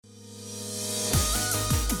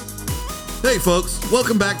Hey folks,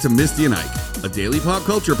 welcome back to Misty and Ike, a daily pop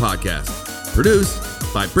culture podcast,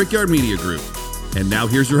 produced by Brickyard Media Group. And now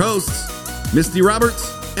here's your hosts, Misty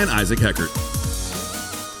Roberts and Isaac Heckert.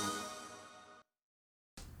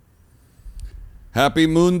 Happy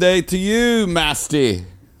Moon Day to you, Masty.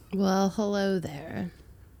 Well, hello there.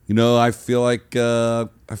 You know, I feel like there's a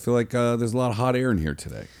lot of hot air in here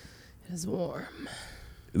today. It is warm.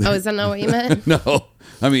 Oh, is that not what you meant? No,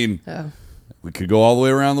 I mean, we could go all the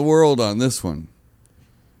way around the world on this one.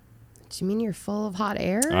 Do you mean you're full of hot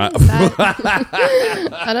air? Are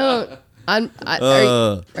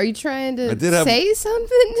you trying to say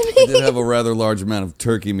something to me? I did have a rather large amount of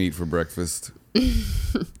turkey meat for breakfast.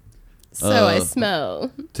 So I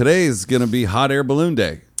smell. Today is going to be Hot Air Balloon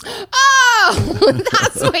Day. Oh,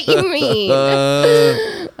 that's what you mean.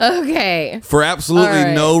 Okay. For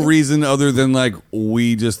absolutely no reason other than like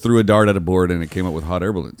we just threw a dart at a board and it came up with hot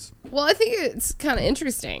air balloons. Well, I think it's kind of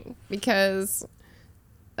interesting because,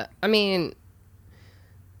 I mean,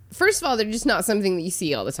 first of all, they're just not something that you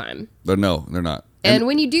see all the time. They're not. And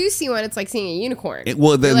when you do see one, it's like seeing a unicorn. You're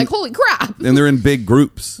like, holy crap. And they're in big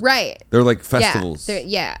groups. Right. They're like festivals.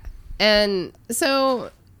 Yeah. And so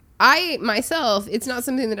I, myself, it's not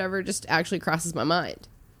something that ever just actually crosses my mind.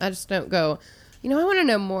 I just don't go, I want to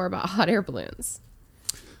know more about hot air balloons.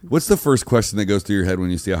 What's the first question that goes through your head when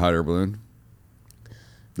you see a hot air balloon?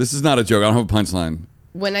 This is not a joke. I don't have a punchline.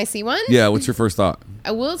 When I see one? Yeah, what's your first thought?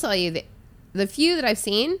 I will tell you that the few that I've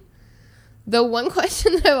seen, the one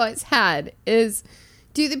question that I've always had is,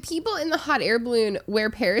 do the people in the hot air balloon wear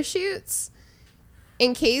parachutes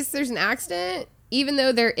in case there's an accident, even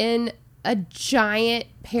though they're in a giant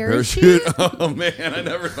parachute? Oh, man, I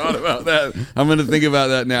never thought about that. I'm going to think about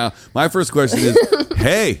that now. My first question is,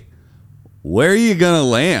 hey, where are you going to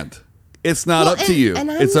land? It's not up to you.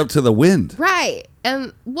 It's up to the wind. Right.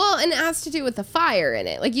 And it has to do with the fire in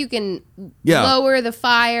it. Like you can lower the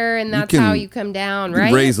fire and that's how you come down, right?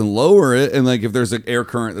 You raise and lower it. And like if there's an air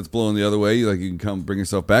current that's blowing the other way, you can come bring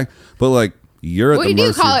yourself back. But like you're at the mercy. What do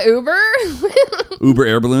you call it? Uber? Uber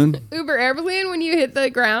air balloon? Uber air balloon when you hit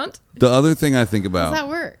the ground? The other thing I think about. How does that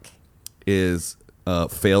work? Is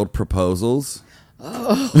failed proposals.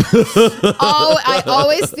 I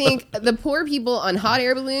always think the poor people on hot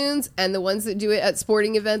air balloons and the ones that do it at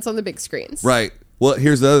sporting events on the big screens. Right. Well,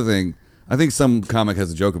 here's the other thing. I think some comic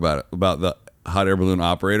has a joke about it, about the hot air balloon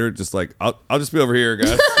operator. Just like, I'll just be over here,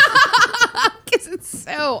 guys. Because it's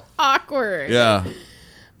so awkward. Yeah.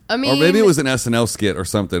 I mean, or maybe it was an SNL skit or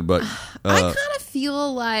something, but I kind of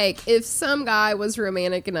feel like if some guy was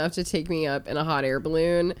romantic enough to take me up in a hot air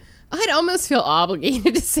balloon, I'd almost feel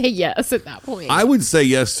obligated to say yes at that point. I would say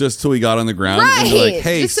yes just till we got on the ground. Right. And be like,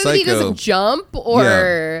 hey, just so psycho. That he doesn't jump or...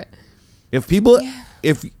 Yeah. If people... Yeah.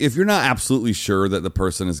 If you're not absolutely sure that the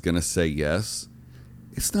person is going to say yes,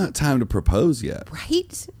 it's not time to propose yet.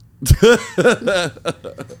 Right?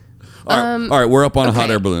 All right, we're up on a hot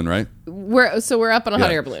air balloon, right? We're up on a hot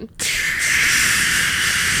air balloon.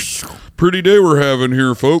 Pretty day we're having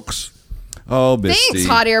here, folks. Oh, Misty. Thanks,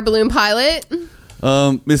 hot air balloon pilot.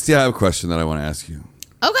 Misty, I have a question that I want to ask you.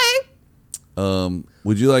 Okay.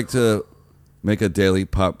 Would you like to make a daily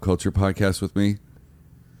pop culture podcast with me?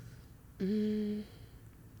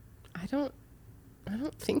 I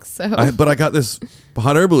don't think so. But I got this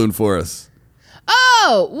hot air balloon for us.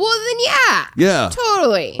 Oh, well then yeah.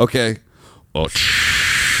 Totally. Okay.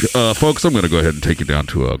 Folks, I'm going to go ahead and take you down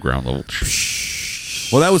to ground level.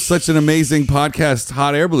 Well, that was such an amazing podcast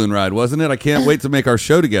hot air balloon ride, wasn't it? I can't wait to make our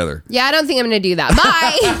show together. Yeah, I don't think I'm going to do that.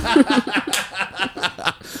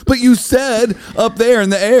 Bye. But you said up there in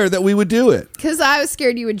the air that we would do it. Because I was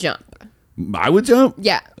scared you would jump. I would jump?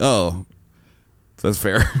 Yeah. Oh, that's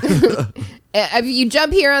fair. If you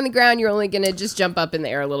jump here on the ground, you're only going to just jump up in the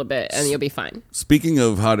air a little bit and you'll be fine. Speaking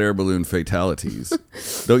of hot air balloon fatalities,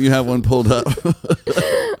 don't you have one pulled up?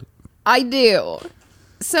 I do.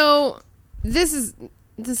 So this is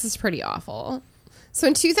pretty awful. So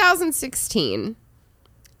in 2016,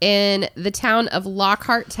 in the town of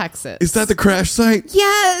Lockhart, Texas. Is that the crash site?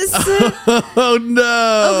 Yes. Oh,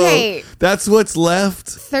 no. Okay. That's what's left.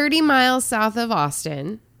 30 miles south of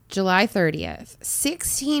Austin. July 30th,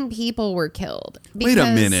 16 people were killed. Wait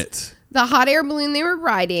a minute. The hot air balloon they were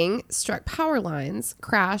riding struck power lines,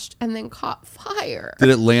 crashed, and then caught fire. Did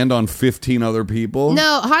it land on 15 other people?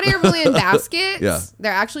 No, hot air balloon baskets, Yeah.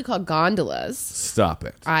 They're actually called gondolas. Stop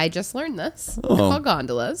it. I just learned this. They're called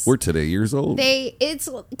gondolas. We're today years old. It's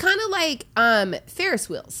kind of like Ferris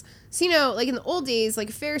wheels. So, like in the old days,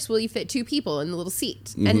 like a Ferris wheel, you fit 2 people in the little seat.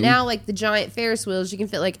 Mm-hmm. And now, like the giant Ferris wheels, you can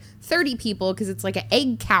fit like 30 people because it's like an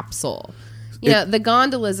egg capsule. The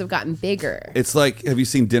gondolas have gotten bigger. It's like, have you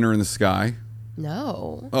seen Dinner in the Sky?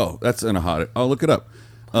 No. Oh, that's in a hot. I'll look it up.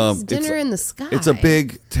 Dinner in the Sky. It's a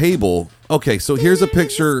big table. Okay, so here's a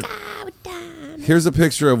picture. Here's a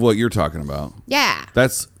picture of what you're talking about. Yeah.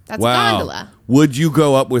 That's a wow. gondola. Would you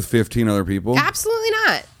go up with 15 other people? Absolutely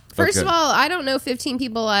not. First Okay. of all, I don't know 15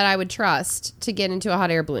 people that I would trust to get into a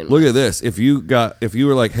hot air balloon. Look at this. If you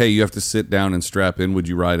were like, hey, you have to sit down and strap in, would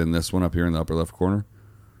you ride in this one up here in the upper left corner?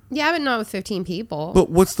 Yeah, but not with 15 people. But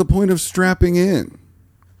what's the point of strapping in?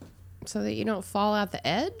 So that you don't fall out the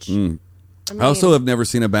edge? I also have never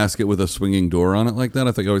seen a basket with a swinging door on it like that.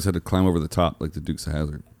 I thought you always had to climb over the top like the Dukes of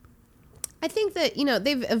Hazzard. I think that,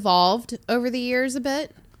 they've evolved over the years a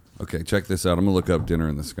bit. Okay, check this out. I'm going to look up Dinner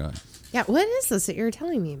in the Sky. Yeah, what is this that you're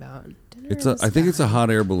telling me about? I think it's a hot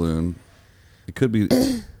air balloon. It could be.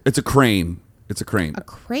 It's a crane. It's a crane. A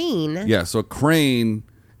crane? Yeah, so a crane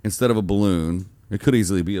instead of a balloon. It could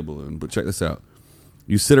easily be a balloon, but check this out.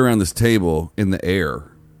 You sit around this table in the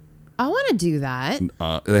air. I want to do that.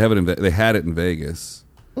 They have it. They had it in Vegas.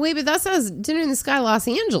 Wait, but that says Dinner in the Sky Los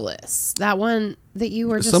Angeles. That one that you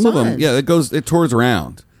were just Some of on. them, yeah, it tours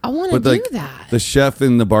around. I want to do that. The chef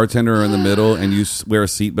and the bartender are in the middle, and you wear a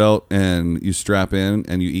seatbelt and you strap in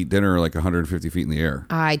and you eat dinner like 150 feet in the air.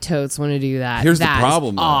 I totes want to do that. Here's That the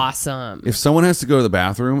problem, is though. awesome. If someone has to go to the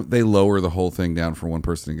bathroom, they lower the whole thing down for one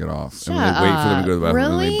person to get off, and then they wait for them to go to the bathroom,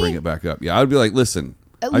 and then Really? they bring it back up. Yeah, I'd be like, listen,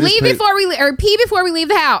 Leave before we or pee before we leave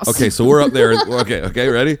the house. Okay, so we're up there. Okay,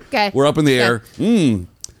 ready? Okay. We're up in the air.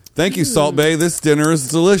 Thank you, Salt Bay. This dinner is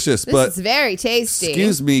delicious, This but is very tasty.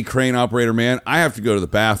 excuse me, crane operator man, I have to go to the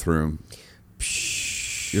bathroom.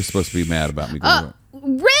 You're supposed to be mad about me going.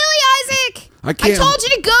 Really, Isaac? I can't- told you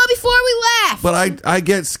to go before we left. But I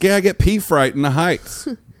get scared. I get pee fright in the heights.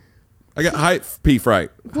 I got height pee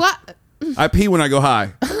fright. What? I pee when I go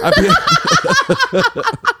high.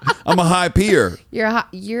 I'm a high peer.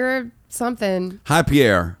 You're something. High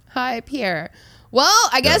Pierre. Hi, Pierre. Well,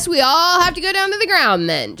 I guess we all have to go down to the ground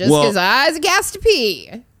then, just Well- because Isaac has to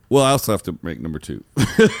pee. Well, I also have to make number 2.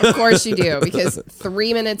 Of course you do, because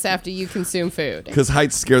 3 minutes after you consume food. Because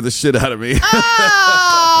heights scare the shit out of me.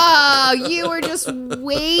 Oh, you were just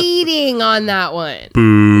waiting on that one.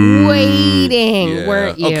 Waiting, Yeah.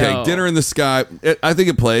 weren't you? Okay, Dinner in the Sky. I think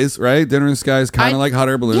it plays, right? Dinner in the Sky is kind of like hot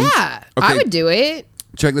air balloons. Yeah, Okay, I would do it.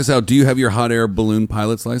 check this out. Do you have your hot air balloon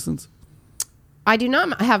pilot's license? I do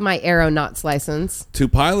not have my aeronauts license. To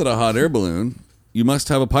pilot a hot air balloon, you must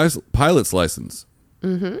have a pilot's license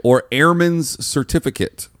or airman's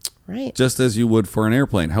certificate, Right. just as you would for an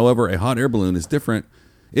airplane. However, a hot air balloon is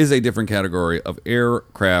a different category of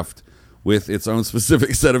aircraft with its own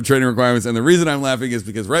specific set of training requirements. And the reason I'm laughing is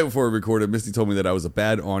because right before we recorded, Misty told me that I was a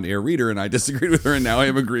bad on-air reader, and I disagreed with her, and now I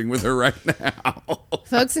am agreeing with her right now.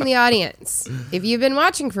 Folks in the audience, if you've been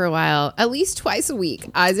watching for a while, at least twice a week,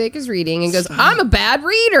 Isaac is reading and goes, I'm a bad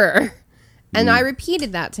reader. And I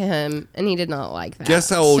repeated that to him, and he did not like that. Guess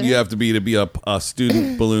how old you have to be a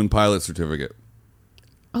student balloon pilot certificate?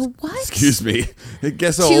 Oh, what? Excuse me.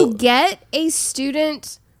 Guess how To old? get a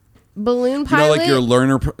student balloon You know, pilot? like your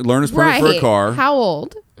learner's permit for a car. How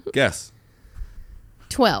old? Guess.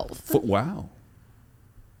 12. Wow.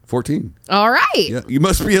 14. All right. Yeah, you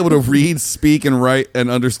must be able to read, speak, and write and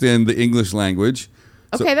understand the English language.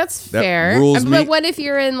 So Okay, that's that fair. rules But me. what if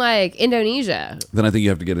you're in like Indonesia? Then I think you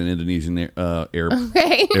have to get an Indonesian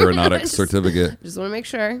Okay. aeronautics certificate. Just want to make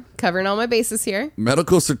sure. Covering all my bases here.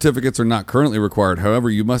 Medical certificates are not currently required. However,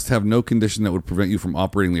 you must have no condition that would prevent you from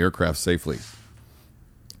operating the aircraft safely.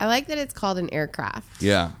 I like that it's called an aircraft.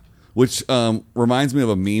 Yeah. Which reminds me of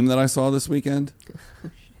a meme that I saw this weekend.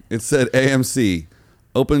 It said AMC,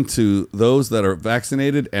 open to those that are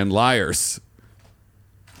vaccinated and liars.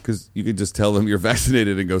 Because you could just tell them you're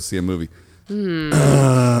vaccinated and go see a movie.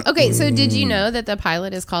 Okay, so did you know that the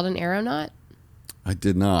pilot is called an aeronaut? I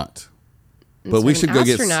did not. And But so we an should go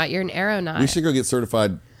get astronaut. You're an aeronaut. we should go get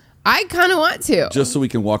certified I kind of want to. just so we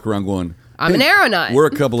can walk around going, I'm an aeronaut. We're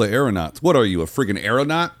a couple of aeronauts. What are you, a friggin'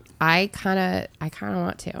 aeronaut? I kind of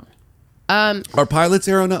want to. Are pilots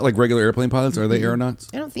aeronaut? Like regular airplane pilots? Are they aeronauts?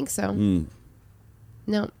 I don't think so.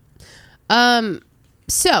 No.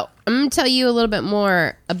 So I'm going to tell you a little bit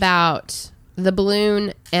more about the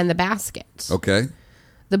balloon and the basket. Okay.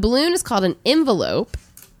 The balloon is called an envelope.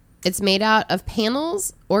 It's made out of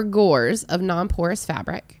panels or gores of non-porous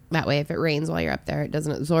fabric. That way, if it rains while you're up there, it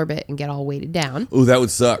doesn't absorb it and get all weighted down. Ooh, that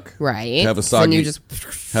would suck. Right. Have a So then soggy. you just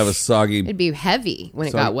have a soggy. it'd be heavy when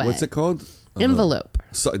it soggy- got wet. What's it called? Envelope.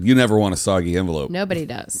 You never want a soggy envelope Nobody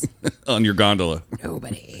does. on your gondola.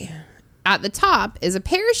 Nobody. At the top is a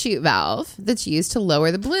parachute valve that's used to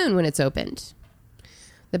lower the balloon when it's opened.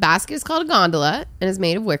 The basket is called a gondola and is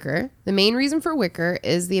made of wicker. The main reason for wicker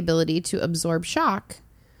is the ability to absorb shock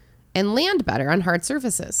and land better on hard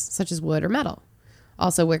surfaces, such as wood or metal.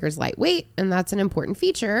 Also, wicker's lightweight, and that's an important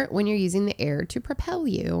feature when you're using the air to propel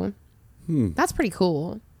you. That's pretty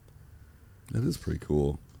cool. That is pretty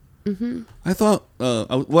cool. Mm-hmm. I thought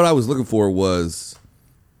what I was looking for was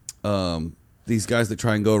these guys that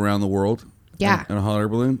try and go around the world in a hot air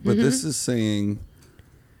balloon. But this is saying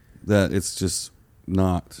that it's just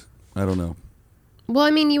not, I don't know. Well,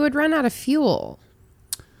 I mean, you would run out of fuel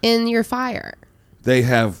in your fire. They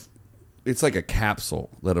have, it's like a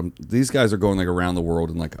capsule that these guys are going like around the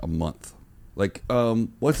world in like a month. Like,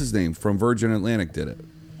 what's his name from Virgin Atlantic did it?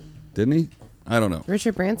 Didn't he? I don't know.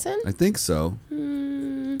 Richard Branson? I think so.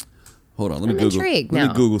 Hold on, let me I'm Google. intrigued Let me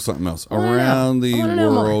now. Google something else. I wanna Around know. I the wanna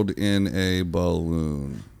know more. world in a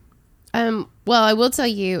balloon. Well, I will tell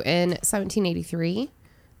you, in 1783,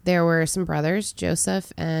 there were some brothers,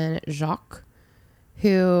 Joseph and Jacques,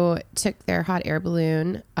 who took their hot air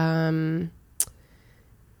balloon,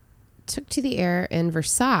 took to the air in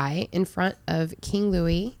Versailles in front of King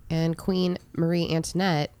Louis and Queen Marie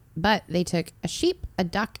Antoinette, but they took a sheep, a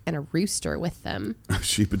duck, and a rooster with them. A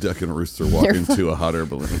sheep, a duck, and a rooster walk into a hot air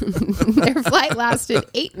balloon. Their flight lasted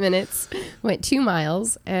 8 minutes, went 2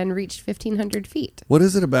 miles, and reached 1,500 feet. What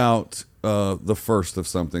is it about the first of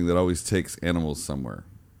something that always takes animals somewhere?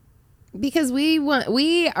 Because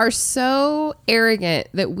we are so arrogant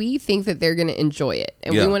that we think that they're going to enjoy it,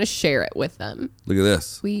 and Yeah. we want to share it with them. Look at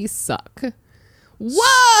this. We suck.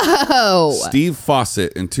 Whoa! Steve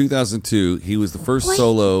Fawcett in 2002, he was the first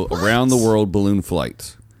solo around the world balloon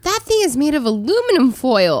flight. That thing is made of aluminum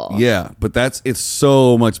foil. Yeah, but it's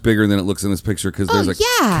so much bigger than it looks in this picture because there's a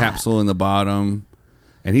yeah. capsule in the bottom,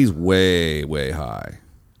 and he's way, way high.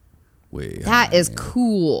 Way high. That is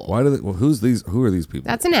cool. Why do they, well, who are these people?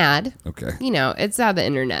 That's an ad. Okay. You know, it's how the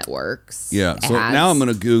internet works. Yeah. So Ads. now I'm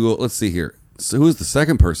going to Google. Let's see here. So who's the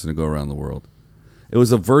second person to go around the world? It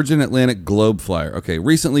was a Virgin Atlantic Globe Flyer. Okay.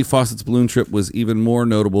 Recently, Fawcett's balloon trip was even more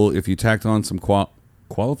notable if you tacked on some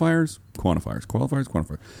qualifiers.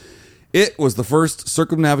 It was the first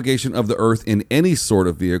circumnavigation of the Earth in any sort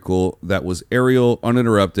of vehicle that was aerial,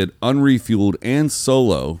 uninterrupted, unrefueled, and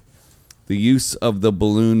solo. The use of the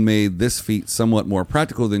balloon made this feat somewhat more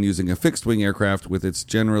practical than using a fixed-wing aircraft with its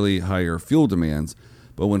generally higher fuel demands.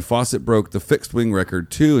 But when Fawcett broke the fixed-wing record,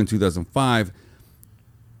 too, in 2005...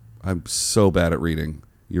 I'm so bad at reading.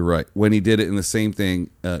 You're right. When he did it in the same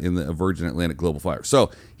thing in the Virgin Atlantic Global Flyer.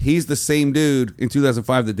 So he's the same dude in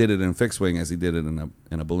 2005 that did it in a fixed wing as he did it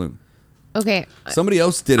in a balloon. Okay. Somebody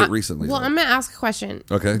else did it recently. Well, though. I'm going to ask a question.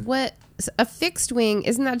 Okay. What a fixed wing,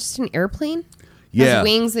 isn't that just an airplane? Yeah. Has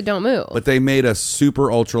wings that don't move. But they made a super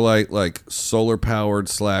ultralight, like solar powered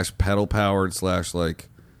 / pedal powered / like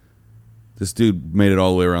this dude made it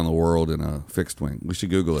all the way around the world in a fixed wing. We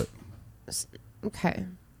should Google it. Okay.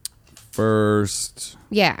 First.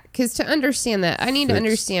 Yeah, because to understand that, I need to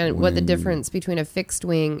understand what the difference between a fixed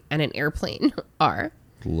wing and an airplane are.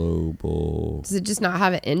 Global. Does it just not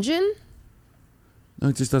have an engine? No,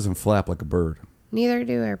 it just doesn't flap like a bird. Neither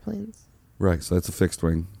do airplanes. Right, so that's a fixed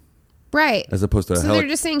wing. Right. As opposed to a So they're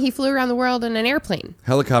just saying he flew around the world in an airplane.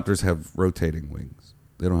 helicopters have rotating wings.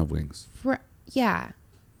 They don't have wings. Yeah.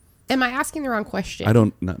 Am I asking the wrong question? I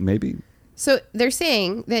don't know. Maybe. So they're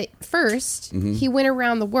saying that first he went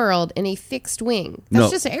around the world in a fixed wing. That's No.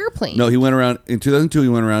 just an airplane. No, he went around in 2002. He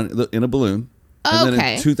went around in a balloon, and then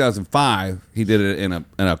Okay. in 2005 he did it in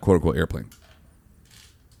a quote unquote airplane.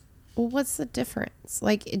 Well, what's the difference?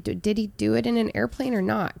 Like, did he do it in an airplane or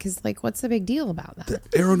not? Because, like, what's the big deal about that?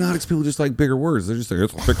 Aeronautics people just like bigger words. They're just like,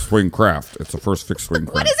 it's a fixed wing craft. It's the first fixed wing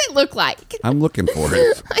craft. What does it look like? I'm looking for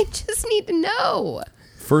it. I just need to know.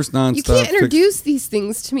 First nonstop. You can't introduce these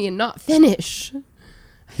things to me and not finish.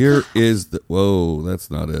 Here is the. Whoa, that's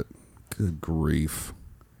not it. Good grief.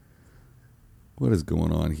 What is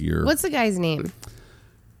going on here? What's the guy's name?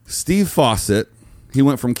 Steve Fawcett. He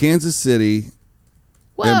went from Kansas City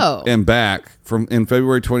Whoa. and back in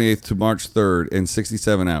February 28th to March 3rd in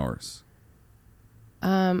 67 hours.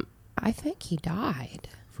 I think he died.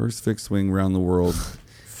 First fixed wing round the world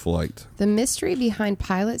flight. The mystery behind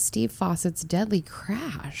pilot Steve Fawcett's deadly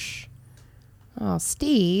crash. Oh,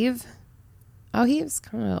 Steve. Oh, he was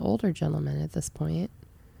kind of an older gentleman at this point.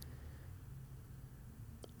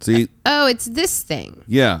 See? Oh, it's this thing.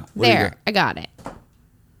 Yeah. What do you There. got? I got it.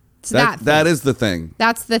 It's That is the thing.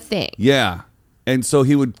 That's the thing. Yeah. And so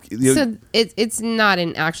he would. So it's not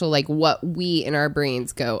an actual, like, what we in our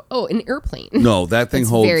brains go, oh, an airplane. No, that thing It's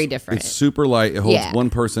holds. very different. It's super light. It holds Yeah. one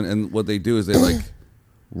person. And what they do is they like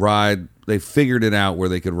ride. They figured it out where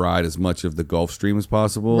they could ride as much of the Gulf Stream as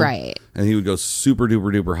possible. Right. And he would go super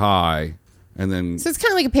duper duper high. And then, So it's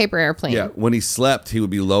kind of like a paper airplane. yeah, when he slept, he would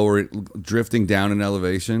be lower, drifting down in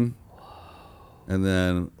elevation. and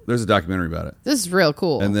then there's a documentary about it. This is real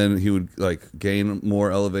cool. And then he would like gain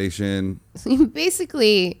more elevation. So you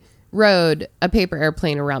basically rode a paper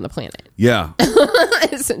airplane around the planet, Yeah,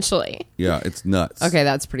 essentially. yeah, it's nuts. Okay,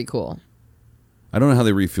 that's pretty cool. I don't know how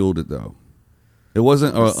they refueled it though. It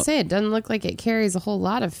wasn't. Say it doesn't look like it carries a whole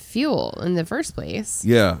lot of fuel in the first place.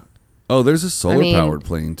 Yeah. Oh, there's a solar powered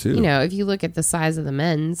plane too. You know, if you look at the size of the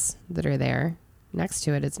men's that are there next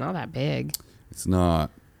to it, it's not that big. It's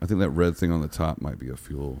not. I think that red thing on the top might be a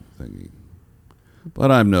fuel thingy.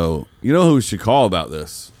 But I'm no. You know who we should call about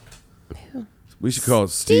this? We should call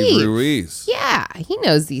Steve Ruiz. Yeah, he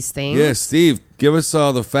knows these things. Yeah, Steve, give us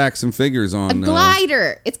all the facts and figures on A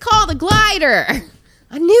glider. It's called a glider.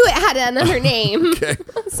 I knew it had another name. Okay.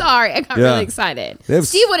 Sorry, I got Yeah. really excited. They have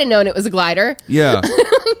Steve would have known it was a glider. Yeah.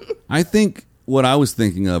 I think what I was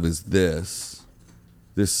thinking of is this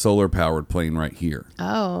solar powered plane right here.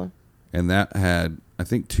 Oh, And that had, I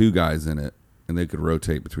think, 2 guys in it, and they could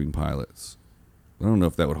rotate between pilots. I don't know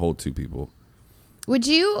if that would hold 2 people. would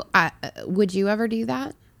you ever do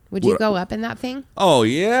that? Would you What- go up in that thing? Oh,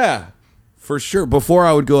 yeah. For sure. Before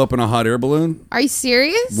I would go up in a hot air balloon, Are you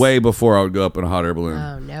serious? way before I would go up in a hot air balloon.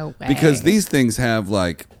 Oh, no way. Because these things have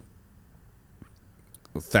like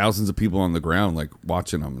thousands of people on the ground, like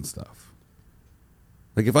watching them and stuff.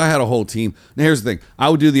 Like if I had a whole team, now here's the thing: I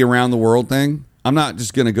would do the around the world thing. I'm not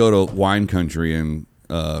just going to go to wine country and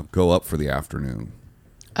go up for the afternoon.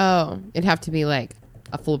 Oh, it'd have to be like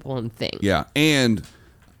a full-blown thing. Yeah, and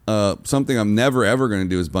something I'm never ever going to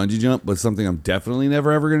do is bungee jump, but something I'm definitely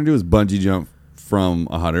never ever going to do is bungee jump from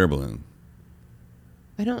a hot air balloon.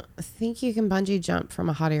 I don't think you can bungee jump from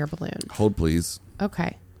a hot air balloon. Hold, please.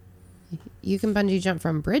 Okay. You can bungee jump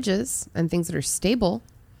from bridges and things that are stable.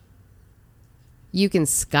 You can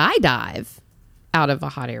skydive out of a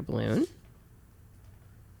hot air balloon.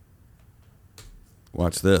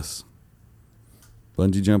 Watch this.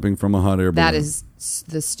 Bungee jumping from a hot air balloon. That is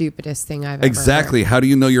the stupidest thing I've ever Exactly. heard. How do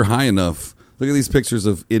you know you're high enough? Look at these pictures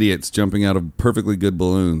of idiots jumping out of perfectly good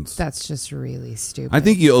balloons. That's just really stupid. I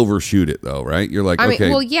think you overshoot it though, right? You're like, I okay,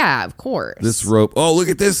 mean, well, yeah, of course. this rope. Oh, look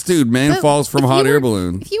at this dude, man, But falls from if a hot you air were-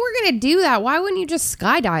 balloon. If you were going to do that, why wouldn't you just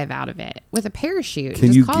skydive out of it with a parachute? Can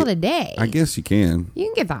and you just call get- it a day. I guess you can. You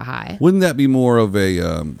can get that high. Wouldn't that be more of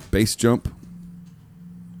a base jump?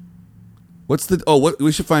 What's the? Oh, what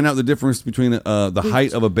we should find out the difference between the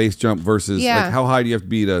height of a base jump versus Yeah. like how high do you have to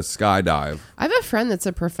be to skydive? I have a friend that's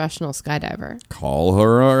a professional skydiver. Call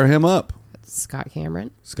her or him up, Scott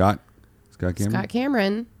Cameron. Scott Cameron. Scott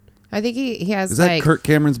Cameron. I think he has Is that like Kirk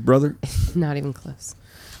Cameron's brother? not even close.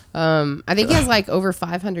 I think he has like over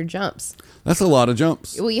 500 jumps. That's a lot of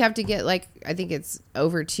jumps. Well, you have to get like I think it's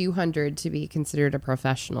over 200 to be considered a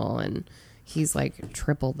professional, and he's like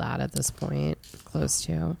tripled that at this point, close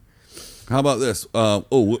to. How about this? Well,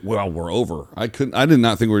 we're over. I did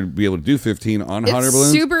not think we'd be able to do 15 on hot air It's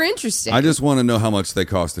balloons. super interesting. I just want to know how much they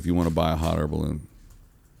cost if you want to buy a hot air balloon.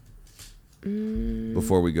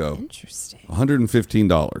 Before we go, Interesting.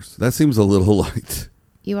 $115. That seems a little light.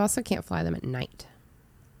 You also can't fly them at night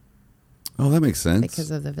Oh, that makes sense.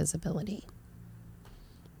 because of the visibility.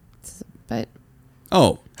 But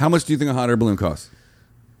Oh, how much do you think a hot air balloon costs?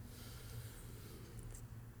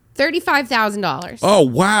 $35,000. Oh,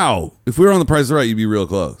 wow. If we were on the Price is Right, you'd be real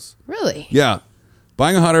close. Really? Yeah.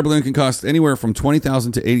 Buying a hot air balloon can cost anywhere from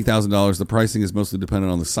 $20,000 to $80,000. The pricing is mostly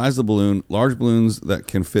dependent on the size of the balloon. Large balloons that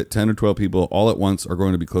can fit 10 or 12 people all at once are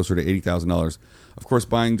going to be closer to $80,000. Of course,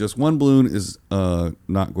 buying just one balloon is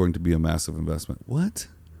not going to be a massive investment. What?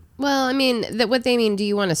 Well, I mean, what they mean, do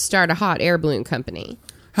you want to start a hot air balloon company?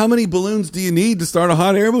 How many balloons do you need to start a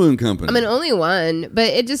hot air balloon company? I mean, only one, but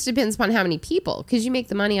it just depends upon how many people, because you make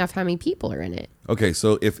the money off how many people are in it. Okay,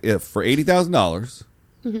 so if for $80,000,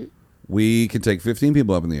 we can take 15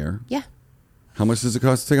 people up in the air, Yeah. how much does it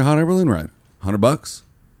cost to take a hot air balloon ride? $100?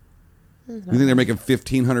 You think they're making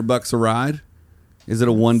 $1,500 a ride? Is it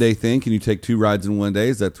a one-day thing? Can you take 2 rides in one day?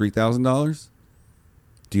 Is that $3,000?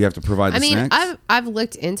 Do you have to provide the I mean, snacks? I've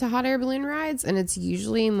looked into hot air balloon rides, and it's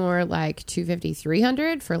usually more like $250,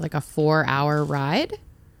 $300 for like a 4-hour ride.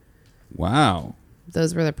 Wow.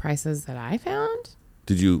 Those were the prices that I found.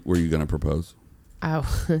 Were you going to propose? I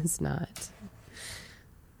was not.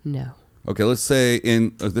 No. Okay, let's say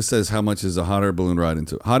this says how much is a hot air balloon ride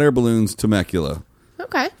into hot air balloons Temecula.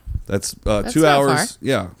 Okay. That's 2 not hours. far.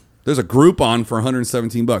 Yeah. There's a Groupon for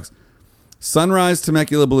 $117. Sunrise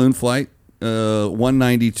Temecula balloon flight,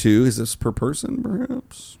 $192. Is this per person,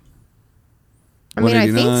 perhaps? I mean, I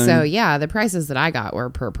think $189. so. Yeah, the prices that I got were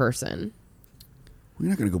per person. You're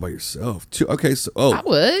not going to go by yourself. Okay, so I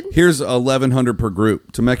would. here's $1,100 per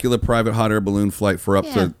group. Temecula private hot air balloon flight for up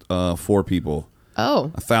to 4 people.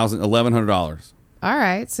 Oh, $1,100. all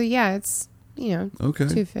right. So yeah, it's Okay.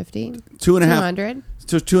 $250, 2.5. $200.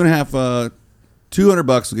 So $2.5.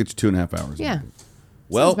 $200 will get you 2.5 hours. Yeah,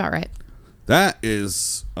 Well, sounds about right. that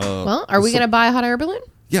is. Well, are we gonna buy a hot air balloon?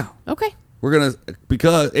 Yeah, Okay. we're gonna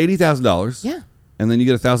because $80,000. Yeah. And then you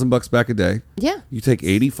get $1,000 back a day. Yeah. You take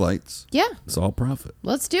 80 flights. Yeah. It's all profit.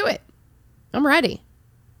 Let's do it. I'm ready.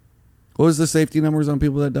 What was the safety numbers on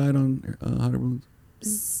people that died on hot air balloons?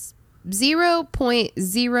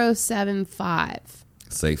 0.075.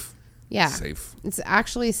 Safe. Yeah. Safe. It's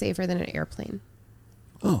actually safer than an airplane.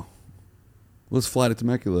 Oh. Let's fly to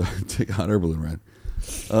Temecula and take a hot air balloon ride.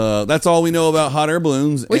 That's all we know about hot air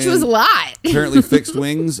balloons. Which and was a lot. apparently fixed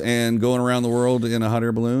wings and going around the world in a hot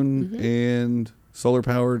air balloon and solar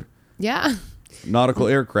powered Yeah. nautical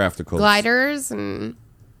aircraft. Gliders and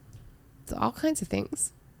all kinds of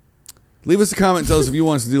things. Leave us a comment and tell us if you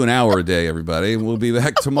want us to do an hour a day, everybody. We'll be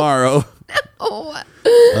back tomorrow. Oh.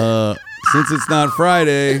 Since it's not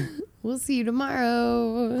Friday. We'll see you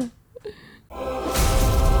tomorrow.